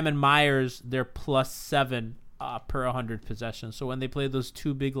have Bam and Myers, they're plus 7 per 100 possessions. So when they play those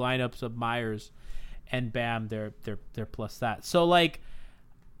two big lineups of Myers and Bam, they're plus that. So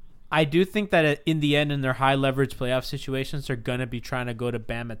I do think that in the end, in their high leverage playoff situations, they're going to be trying to go to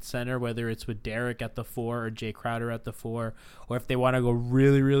Bam at center, whether it's with Derek at the 4 or Jay Crowder at the 4, or if they want to go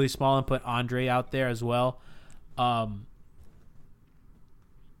really, really small and put Andre out there as well. However,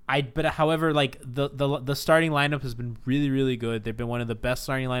 the starting lineup has been really, really good. They've been one of the best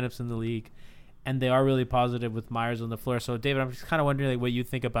starting lineups in the league, and they are really positive with Myers on the floor. So, David, I'm just kind of wondering what you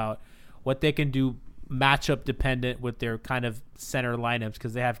think about what they can do matchup dependent with their kind of center lineups,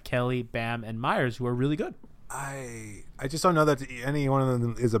 because they have Kelly, Bam, and Myers who are really good. I just don't know that any one of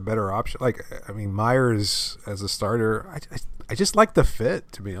them is a better option. Myers as a starter, I just like the fit,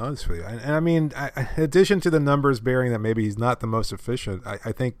 to be honest with you. And in addition to the numbers bearing that maybe he's not the most efficient,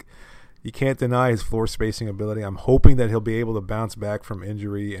 I think you can't deny his floor spacing ability. I'm hoping that he'll be able to bounce back from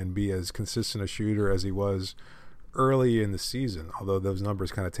injury and be as consistent a shooter as he was early in the season, although those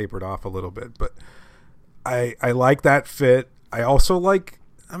numbers kind of tapered off a little bit. But I like that fit. I also like,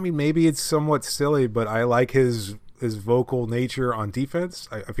 maybe it's somewhat silly, but I like his vocal nature on defense.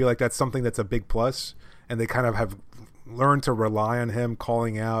 I feel like that's something that's a big plus, and they kind of have learned to rely on him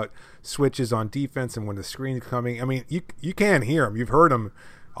calling out switches on defense and when the screen's coming. You can hear him. You've heard him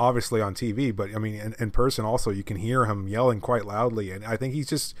obviously on TV, but in person also you can hear him yelling quite loudly, and I think he's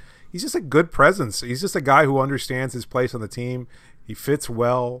just a good presence. He's just a guy who understands his place on the team. He fits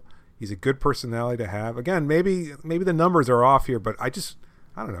well. He's a good personality to have. Again, maybe the numbers are off here, but I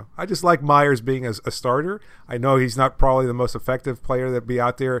don't know. I just like Myers being a starter. I know he's not probably the most effective player that'd be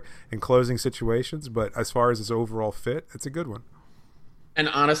out there in closing situations, but as far as his overall fit, it's a good one. And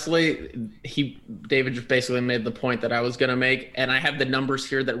honestly, David just basically made the point that I was going to make, and I have the numbers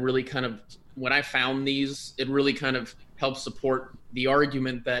here that really kind of, when I found these, it really kind of helps support the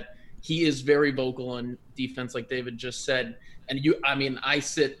argument that he is very vocal on defense, like David just said. And I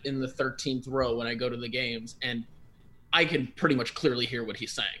sit in the 13th row when I go to the games, and I can pretty much clearly hear what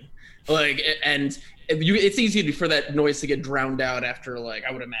he's saying. It's easy for that noise to get drowned out after,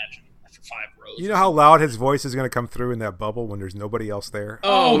 I would imagine, after 5 rows. You know how loud his voice is going to come through in that bubble when there's nobody else there?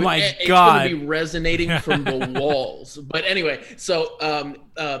 Oh my God. It's going to be resonating from the walls. But anyway, so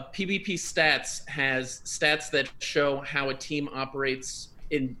PBP Stats has stats that show how a team operates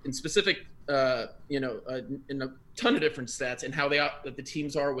in specific, in a ton of different stats, and how that the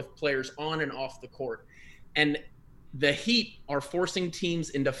teams are with players on and off the court. And the Heat are forcing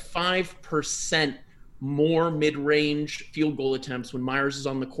teams into 5% more mid-range field goal attempts when Myers is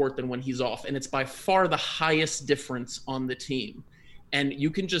on the court than when he's off. And it's by far the highest difference on the team. And you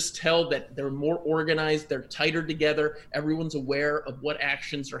can just tell that they're more organized, they're tighter together, everyone's aware of what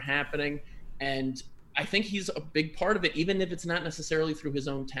actions are happening. And I think he's a big part of it, even if it's not necessarily through his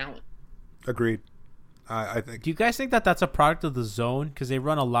own talent. Agreed. I think. Do you guys think that that's a product of the zone? Because they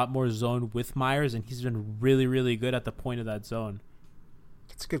run a lot more zone with Myers, and he's been really, really good at the point of that zone.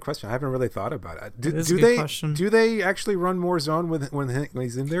 That's a good question. I haven't really thought about it. Do they actually run more zone when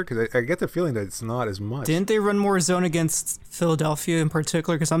he's in there? Because I get the feeling that it's not as much. Didn't they run more zone against Philadelphia in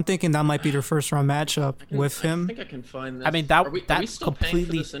particular? Because I'm thinking that might be their first round matchup with him. I think I can find this. I mean, are we still paying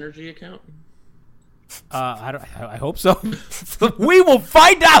for the Synergy account? I hope so. We will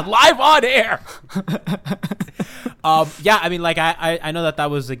find out live on air. Yeah, I mean, like I know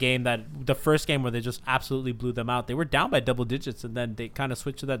that was a game the first game where they just absolutely blew them out. They were down by double digits, and then they kind of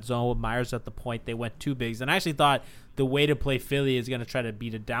switched to that zone with Myers at the point. They went two bigs, and I actually thought the way to play Philly is going to try to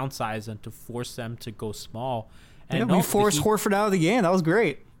beat a downsize and to force them to go small. And we forced Horford out of the game. That was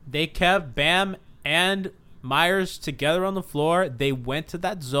great. They kept Bam and Myers together on the floor. They went to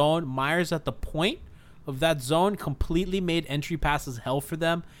that zone. Myers at the point of that zone completely made entry passes hell for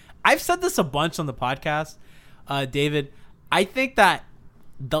them. I've said this a bunch on the podcast, David. I think that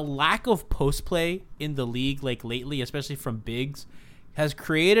the lack of post play in the league, like lately, especially from bigs, has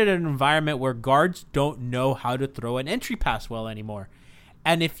created an environment where guards don't know how to throw an entry pass well anymore.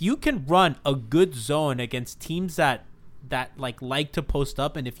 And if you can run a good zone against teams that like to post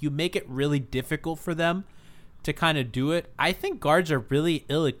up, and if you make it really difficult for them to kind of do it, I think guards are really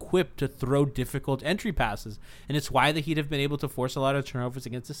ill-equipped to throw difficult entry passes. And it's why the Heat have been able to force a lot of turnovers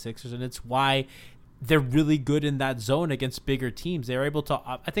against the Sixers, and it's why they're really good in that zone against bigger teams. They're able to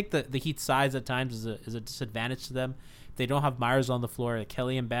I think the Heat's size at times is a disadvantage to them. They don't have Myers on the floor.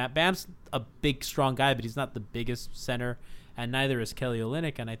 Kelly and Bam's a big, strong guy, but he's not the biggest center, and neither is Kelly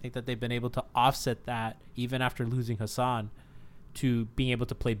Olynyk, and I think that they've been able to offset that even after losing Hassan to being able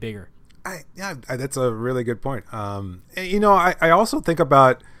to play bigger. That's a really good point. I also think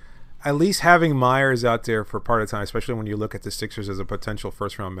about at least having Myers out there for part of the time, especially when you look at the Sixers as a potential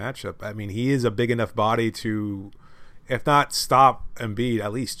first-round matchup. I mean, he is a big enough body to, if not stop Embiid,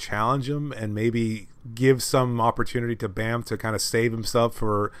 at least challenge him and maybe give some opportunity to Bam to kind of save himself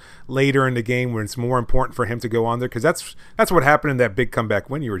for later in the game when it's more important for him to go on there. Because that's what happened in that big comeback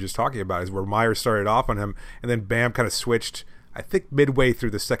win you were just talking about, is where Myers started off on him and then Bam kind of switched, I think, midway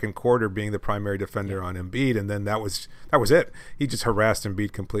through the second quarter, being the primary defender on Embiid, and then that was it. He just harassed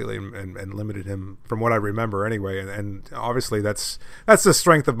Embiid completely and limited him, from what I remember anyway. And obviously that's the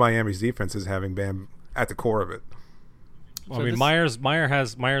strength of Miami's defense, is having Bam at the core of it. Well, I mean, Myers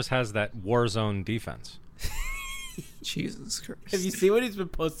has that war zone defense. Jesus Christ! Have you seen what he's been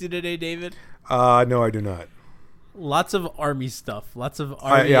posting today, David? No, I do not. Lots of Army stuff. Lots of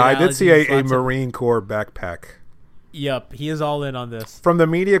Army. I did see a Marine Corps backpack. Yep, he is all in on this. From the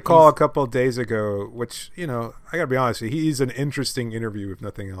media call a couple of days ago, which, I gotta be honest, he's an interesting interview if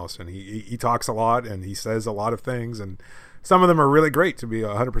nothing else, and he talks a lot and he says a lot of things, and some of them are really great, to be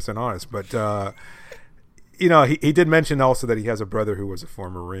 100% honest. But he did mention also that he has a brother who was a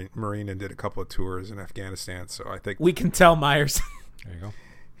former Marine and did a couple of tours in Afghanistan. So I think we can tell, Myers. There you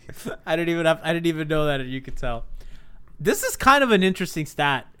go. I didn't even know that, and you could tell. This is kind of an interesting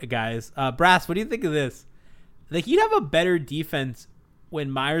stat, guys. Brass, what do you think of this? The Heat have a better defense when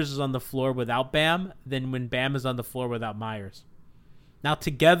Myers is on the floor without Bam than when Bam is on the floor without Myers. Now,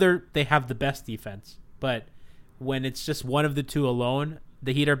 together, they have the best defense. But when it's just one of the two alone,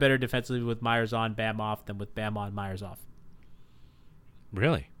 the Heat are better defensively with Myers on, Bam off, than with Bam on, Myers off.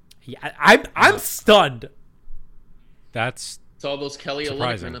 Really? Yeah, I'm stunned. It's all those Kelly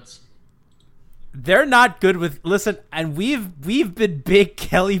Olynyk minutes. They're not good with – listen, and we've been big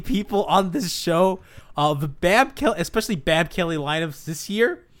Kelly people on this show. The Bam Kelly, especially Bam Kelly lineups this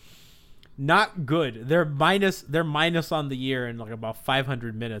year, not good. They're minus on the year in like about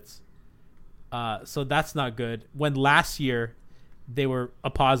 500 minutes. So that's not good. When last year they were a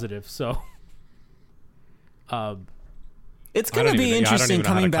positive. So it's going to be interesting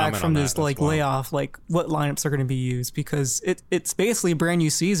coming back from this layoff, like what lineups are going to be used, because it's basically a brand new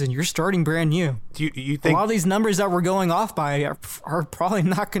season. You're starting brand new. Do you think a lot of these numbers that we're going off by are probably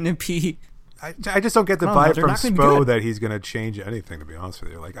not going to be? I just don't get the vibe from Spo that he's going to change anything, to be honest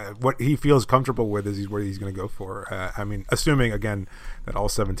with you. Like, what he feels comfortable with is what he's going to go for. I mean, assuming, again, that all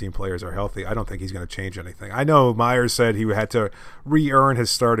 17 players are healthy, I don't think he's going to change anything. I know Myers said he had to re-earn his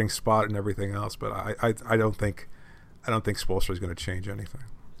starting spot and everything else, but I don't think Spoelstra is going to change anything.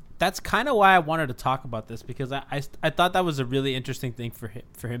 That's kind of why I wanted to talk about this, because I thought that was a really interesting thing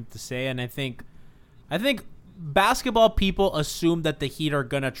for him to say, and I think basketball people assume that the Heat are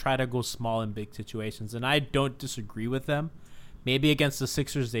going to try to go small in big situations, and I don't disagree with them, Maybe against the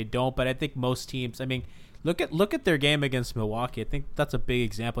Sixers they don't, but I think most teams. I mean, look at their game against Milwaukee. I think that's a big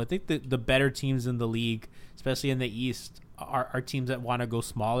example. I think the better teams in the league, especially in the East, are teams that want to go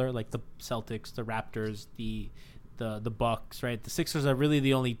smaller, like the Celtics, the Raptors, the Bucks. Right, the Sixers are really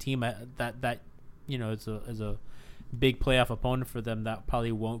the only team that is a big playoff opponent for them that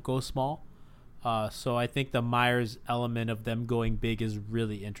probably won't go small. So I think the Myers element of them going big is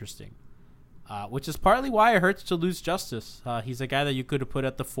really interesting. Which is partly why it hurts to lose Justice. He's a guy that you could have put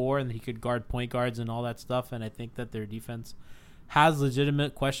at the 4 and he could guard point guards and all that stuff. And I think that their defense has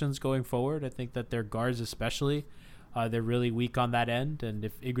legitimate questions going forward. I think that their guards especially, they're really weak on that end. And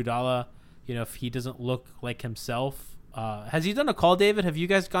if Iguodala, if he doesn't look like himself, has he done a call, David? Have you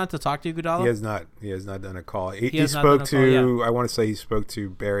guys gone to talk to Iguodala? He has not. He has not done a call. He spoke to. I want to say he spoke to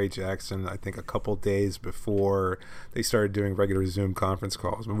Barry Jackson. I think a couple days before they started doing regular Zoom conference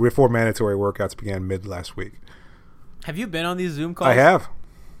calls, before mandatory workouts began mid last week. Have you been on these Zoom calls? I have.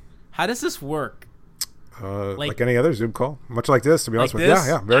 How does this work? Like any other Zoom call, much like this. To be honest with you,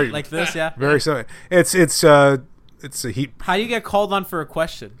 yeah, very like this, yeah. Very so. It's a Heat. How do you get called on for a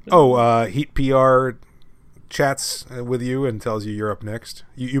question? Heat PR chats with you and tells you you're up next.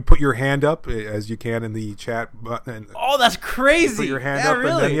 You put your hand up as you can in the chat button. Oh, that's crazy! Put your hand up,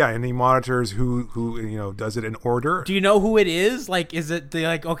 really? and he monitors who does it in order. Do you know who it is? Like, is it I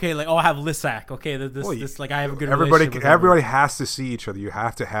have Lissac? Okay, this I have a good relationship with everybody has to see each other. You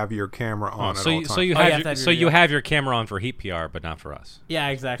have to have your camera on at all times. You have your camera on for Heat PR, but not for us. Yeah,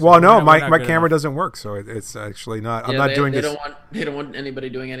 exactly. Well, no, my camera doesn't work, so it's actually not. I'm not doing this. They don't want anybody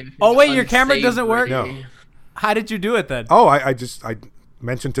doing anything. Oh wait, your camera doesn't work? No. How did you do it then? Oh, I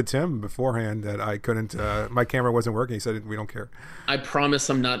mentioned to Tim beforehand that I couldn't. My camera wasn't working. He said, "We don't care." I promise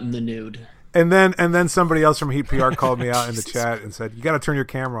I'm not in the nude. And then somebody else from Heat PR called me out in the chat and said, "You got to turn your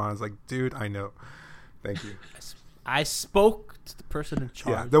camera on." I was like, "Dude, I know. Thank you." I spoke to the person in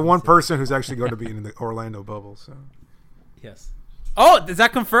charge. Yeah, the one person who's actually going to be in the Orlando bubble. So. Yes. Oh, is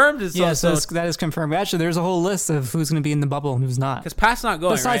that confirmed? Yes, that is confirmed. Actually, there's a whole list of who's going to be in the bubble and who's not. Because Pat's not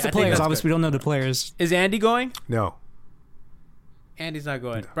going, Besides right? the players, obviously, we don't know the players. Is Andy going? No. Andy's not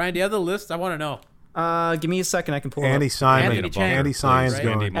going. No. Brian, do you have the list? I want to know. Give me a second. I can pull Andy it up. Simon. Andy Simon's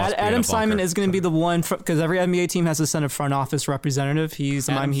going. Adam Simon is going to be the one, because every NBA team has to send a front office representative. He's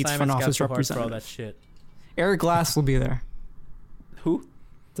the Miami Heat's front office representative. That shit. Eric Glass will be there. Who?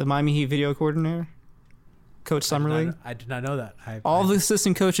 The Miami Heat video coordinator. Coach Summerlee. I did not know that. All the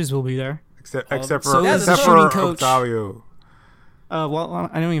assistant coaches will be there. Except for Octavio. Well,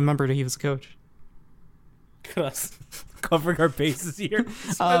 I don't even remember that he was a coach. Us covering our bases here.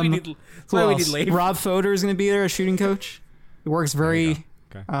 That's why we need Leif. Rob Foder is going to be there as shooting coach. He works very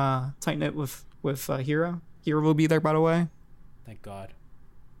tight knit with Hero. Hero will be there, by the way. Thank God.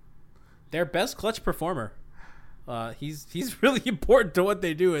 Their best clutch performer. He's really important to what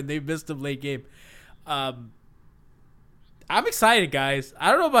they do, and they missed him late game. I'm excited, guys.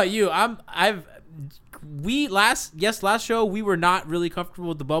 I don't know about you. Last show we were not really comfortable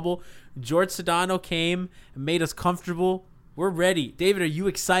with the bubble. George Sedano came and made us comfortable. We're ready. David, are you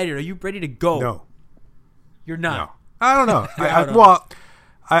excited? Are you ready to go? No. You're not. No. I don't know.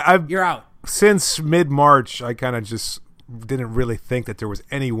 You're out. Since mid-March, I kind of just didn't really think that there was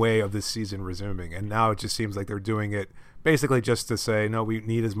any way of this season resuming, and now it just seems like they're doing it basically just to say, no, we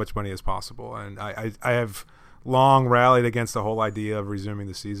need as much money as possible. And I have long rallied against the whole idea of resuming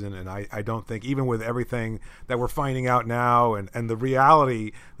the season, and I don't think, even with everything that we're finding out now and the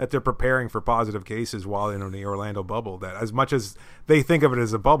reality that they're preparing for positive cases while in the Orlando bubble, that as much as they think of it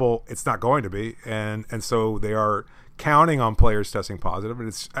as a bubble, it's not going to be. And so they are counting on players testing positive.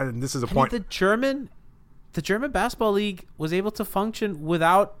 And this is a point. The German basketball league was able to function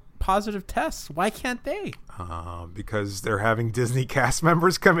without positive tests. Why can't they? Because they're having Disney cast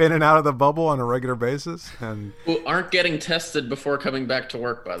members come in and out of the bubble on a regular basis, and who aren't getting tested before coming back to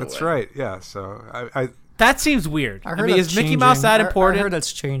work. By the way, that's right. Yeah. So that seems weird. I mean, is Mickey Mouse that important? I heard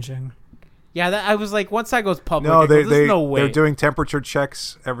that's changing. Yeah, I was like, once that goes public, there's no way. They're doing temperature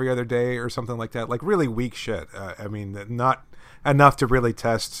checks every other day or something like that. Like really weak shit. I mean, not enough to really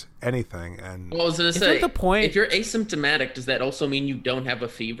test anything. And well, I was going to say, the point? If you're asymptomatic, does that also mean you don't have a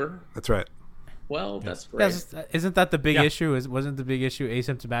fever? That's right. Well, that's great. Isn't that the big issue? Wasn't the big issue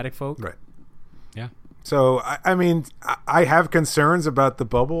asymptomatic folk? Right. Yeah. So, I mean, I have concerns about the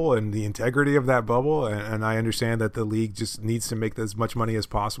bubble and the integrity of that bubble, and I understand that the league just needs to make as much money as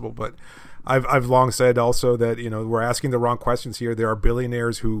possible. But I've long said also that, we're asking the wrong questions here. There are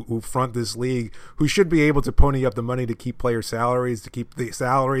billionaires who front this league who should be able to pony up the money to keep player salaries, to keep the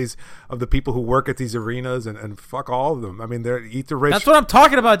salaries of the people who work at these arenas, and fuck all of them. I mean, they're eat the rich. That's what I'm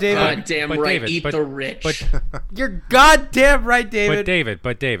talking about, David. Goddamn right, David, eat the rich. You're goddamn right, David.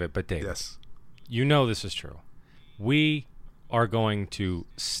 But David. Yes. You know this is true. We are going to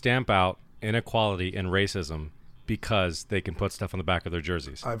stamp out inequality and racism because they can put stuff on the back of their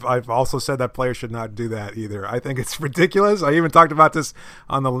jerseys. I've also said that players should not do that either. I think it's ridiculous. I even talked about this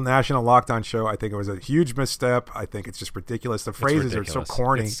on the National Lockdown Show. I think it was a huge misstep. I think it's just ridiculous. The phrases are so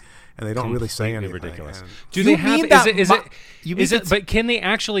corny, and they don't really say anything. Ridiculous. Do they have? Is it? But can they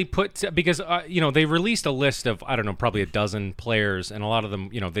actually put? Because they released a list of probably a dozen players, and a lot of them,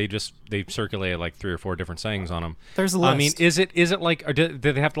 they circulated like 3 or 4 different sayings on them. There's a list. I mean, is it like? Or do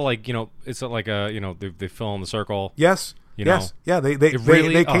they have to is it like a they fill in the circle? Yes. Yes. Yeah.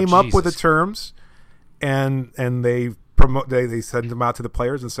 They came up with the terms, and they promote. They send them out to the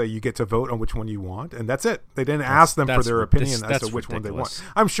players and say you get to vote on which one you want, and that's it. They didn't ask them for their opinion as to which one they want.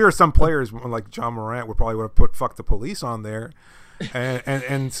 I'm sure some players like John Morant would have put "fuck the police" on there,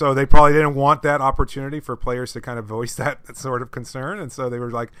 and so they probably didn't want that opportunity for players to kind of voice that sort of concern, and so they were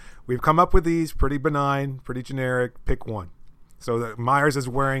like, "We've come up with these pretty benign, pretty generic. Pick one." So Myers is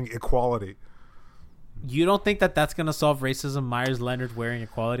wearing equality. You don't think that's going to solve racism? Myers Leonard wearing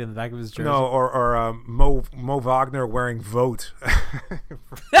equality on the back of his jersey? No, or Mo Wagner wearing vote.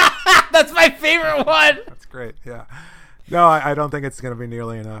 That's my favorite one. That's great. Yeah. No, I don't think it's going to be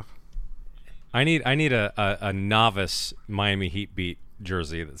nearly enough. I need a novice Miami Heat beat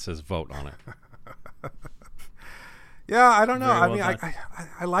jersey that says vote on it. Yeah, I don't know. Well, I mean,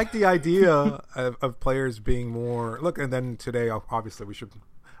 I like the idea of players being more look. And then today, obviously, we should.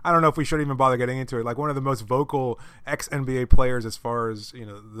 I don't know if we should even bother getting into it. Like one of the most vocal ex-NBA players as far as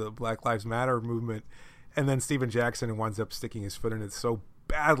the Black Lives Matter movement, and then Steven Jackson winds up sticking his foot in it so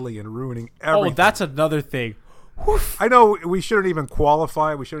badly and ruining everything. Oh, that's another thing. I know we shouldn't even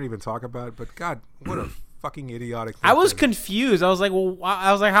qualify. We shouldn't even talk about it. But God, what a fucking idiotic thing. I was confused. I was like,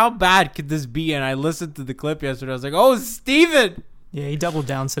 how bad could this be? And I listened to the clip yesterday. I was like, oh, Steven. Yeah, he doubled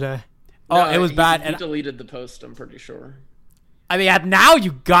down today. Oh, it was bad. He deleted the post, I'm pretty sure. I mean, now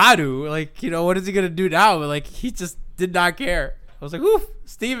you got to. What is he going to do now? He just did not care. I was like, oof,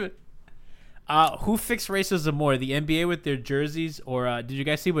 Steven. Who fixed racism more, the NBA with their jerseys, or did you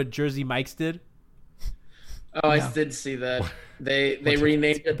guys see what Jersey Mike's did? Oh, I did see that. They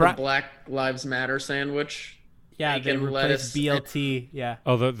renamed it the Black Lives Matter sandwich. Yeah, they replaced BLT. Yeah.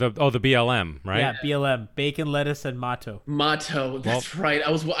 Oh, the BLM, right? Yeah, BLM, bacon, lettuce, and motto. Motto, that's right.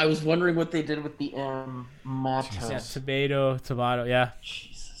 I was wondering what they did with the motto. Yeah, tomato. Yeah.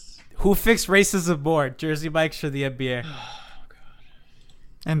 Jesus. Who fixed racism more, Jersey Mike's or the NBA? Oh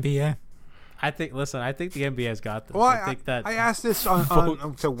God. NBA. I think the NBA has got this. Well, I think that I asked this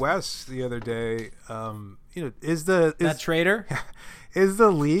to Wes the other day. Is that traitor? Is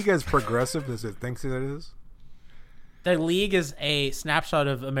the league as progressive as it thinks it is? The league is a snapshot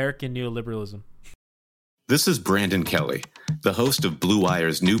of American neoliberalism. This is Brandon Kelly, the host of Blue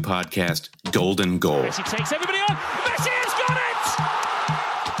Wire's new podcast, Golden Goal. Messi takes everybody on. Messi has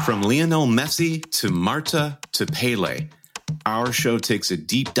got it! From Lionel Messi to Marta to Pele, our show takes a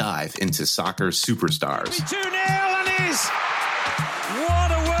deep dive into soccer superstars. 2-0 and is. What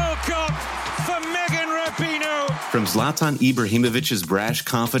a World Cup for Megan Rapinoe. From Zlatan Ibrahimovic's brash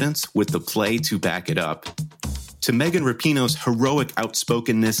confidence with the play to back it up, to Megan Rapinoe's heroic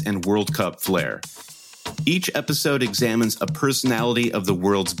outspokenness and World Cup flair. Each episode examines a personality of the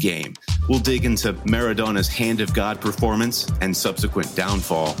world's game. We'll dig into Maradona's Hand of God performance and subsequent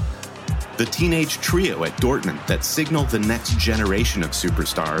downfall, the teenage trio at Dortmund that signal the next generation of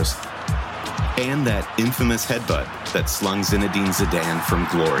superstars, and that infamous headbutt that slung Zinedine Zidane from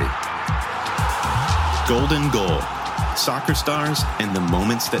glory. Golden Goal, soccer stars and the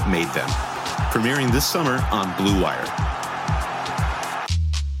moments that made them. Premiering this summer on Blue Wire.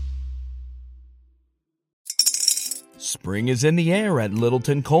 Spring is in the air at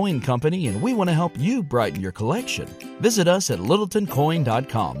Littleton Coin Company, and we want to help you brighten your collection. Visit us at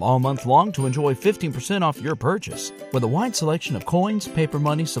littletoncoin.com all month long to enjoy 15% off your purchase. With a wide selection of coins, paper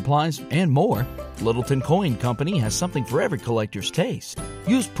money, supplies, and more, Littleton Coin Company has something for every collector's taste.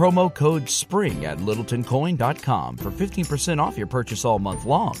 Use promo code SPRING at littletoncoin.com for 15% off your purchase all month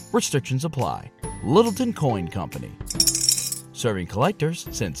long. Restrictions apply. Littleton Coin Company. Serving collectors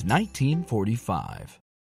since 1945.